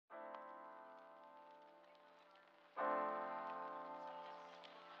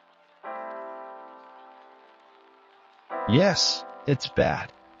Yes, it's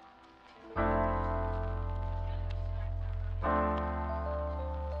bad.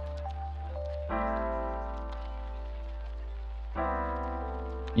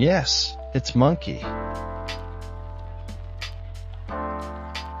 Yes, it's monkey.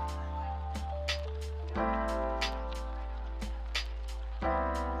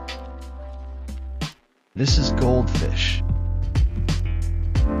 This is goldfish.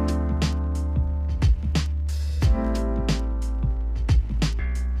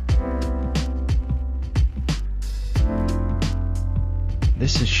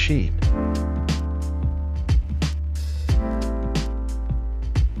 This is sheep.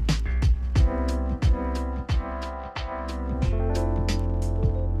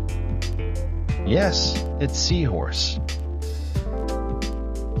 Yes, it's seahorse.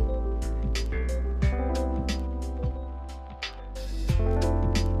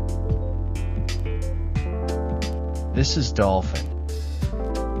 This is dolphin.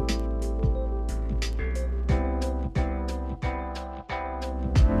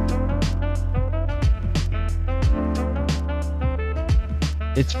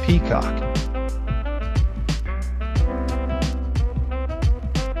 It's peacock.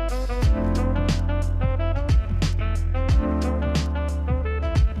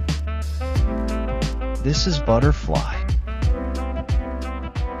 This is butterfly.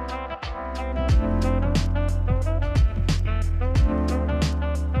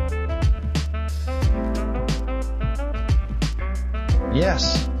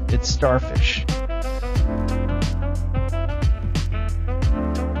 Yes, it's starfish.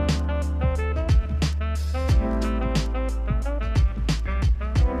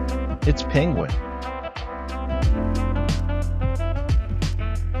 It's penguin.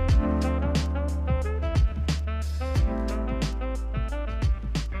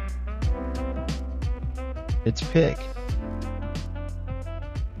 It's pig.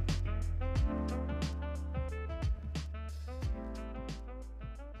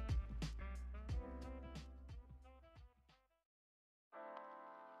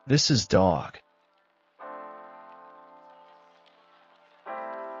 This is dog.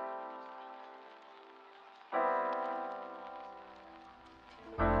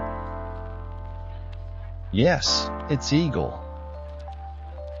 Yes, it's eagle.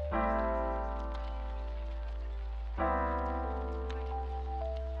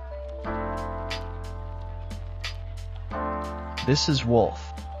 This is wolf.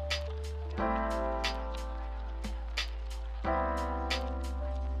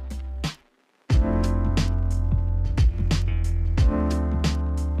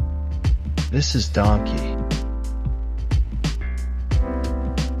 This is donkey.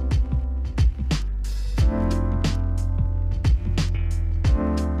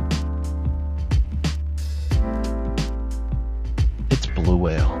 It's blue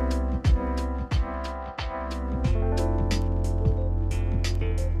whale.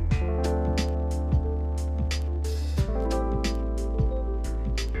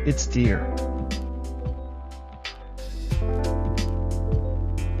 It's deer.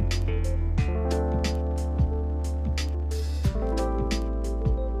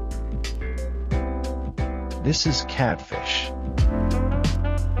 This is catfish.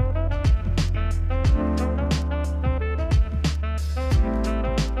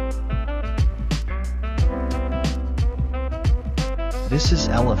 This is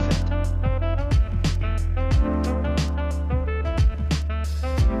elephant.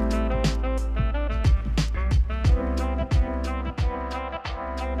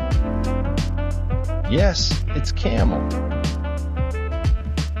 Yes, it's camel.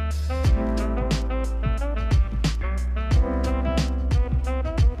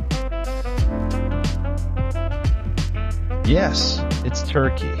 Yes, it's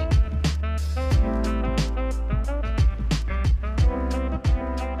turkey.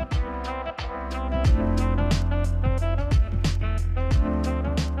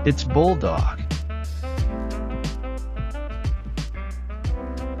 It's bulldog.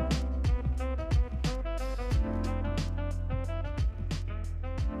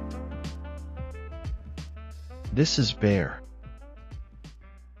 This is bear.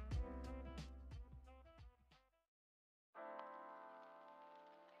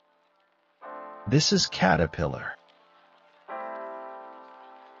 This is caterpillar.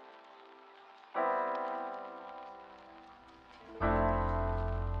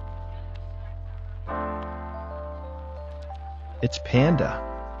 It's panda.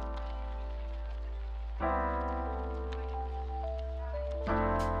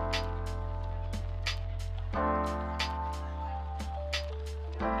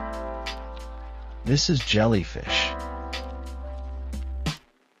 This is jellyfish.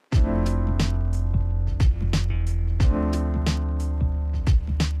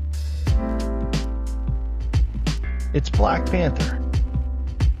 It's Black Panther.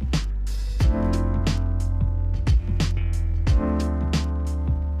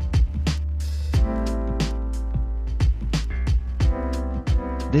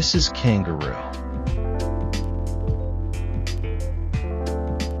 This is kangaroo.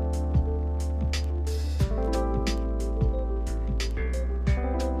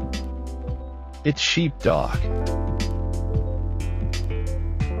 It's sheepdog.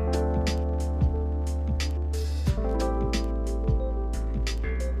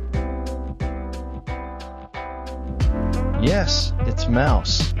 Yes, it's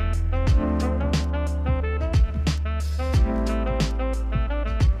mouse.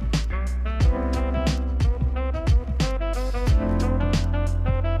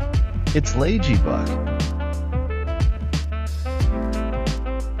 It's ladybug.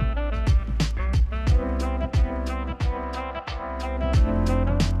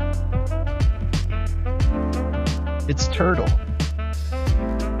 It's turtle.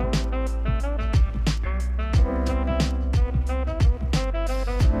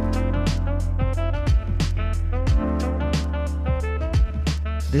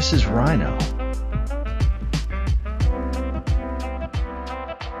 This is rhino.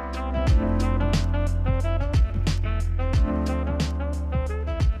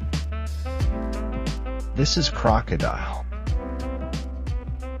 This is crocodile.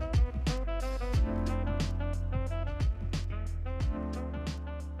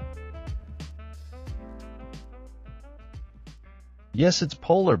 Yes, it's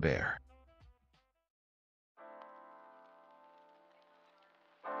polar bear.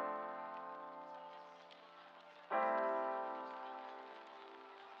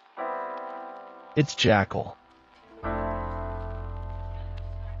 It's jackal.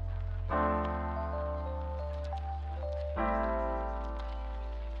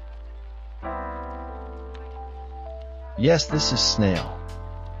 Yes, this is snail.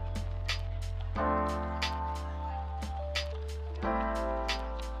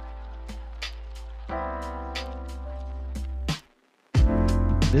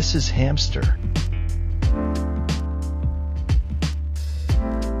 This is hamster.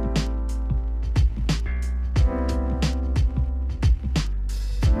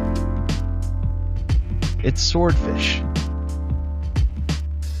 It's swordfish.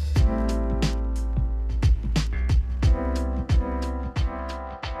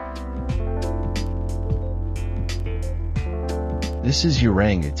 This is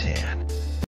orangutan.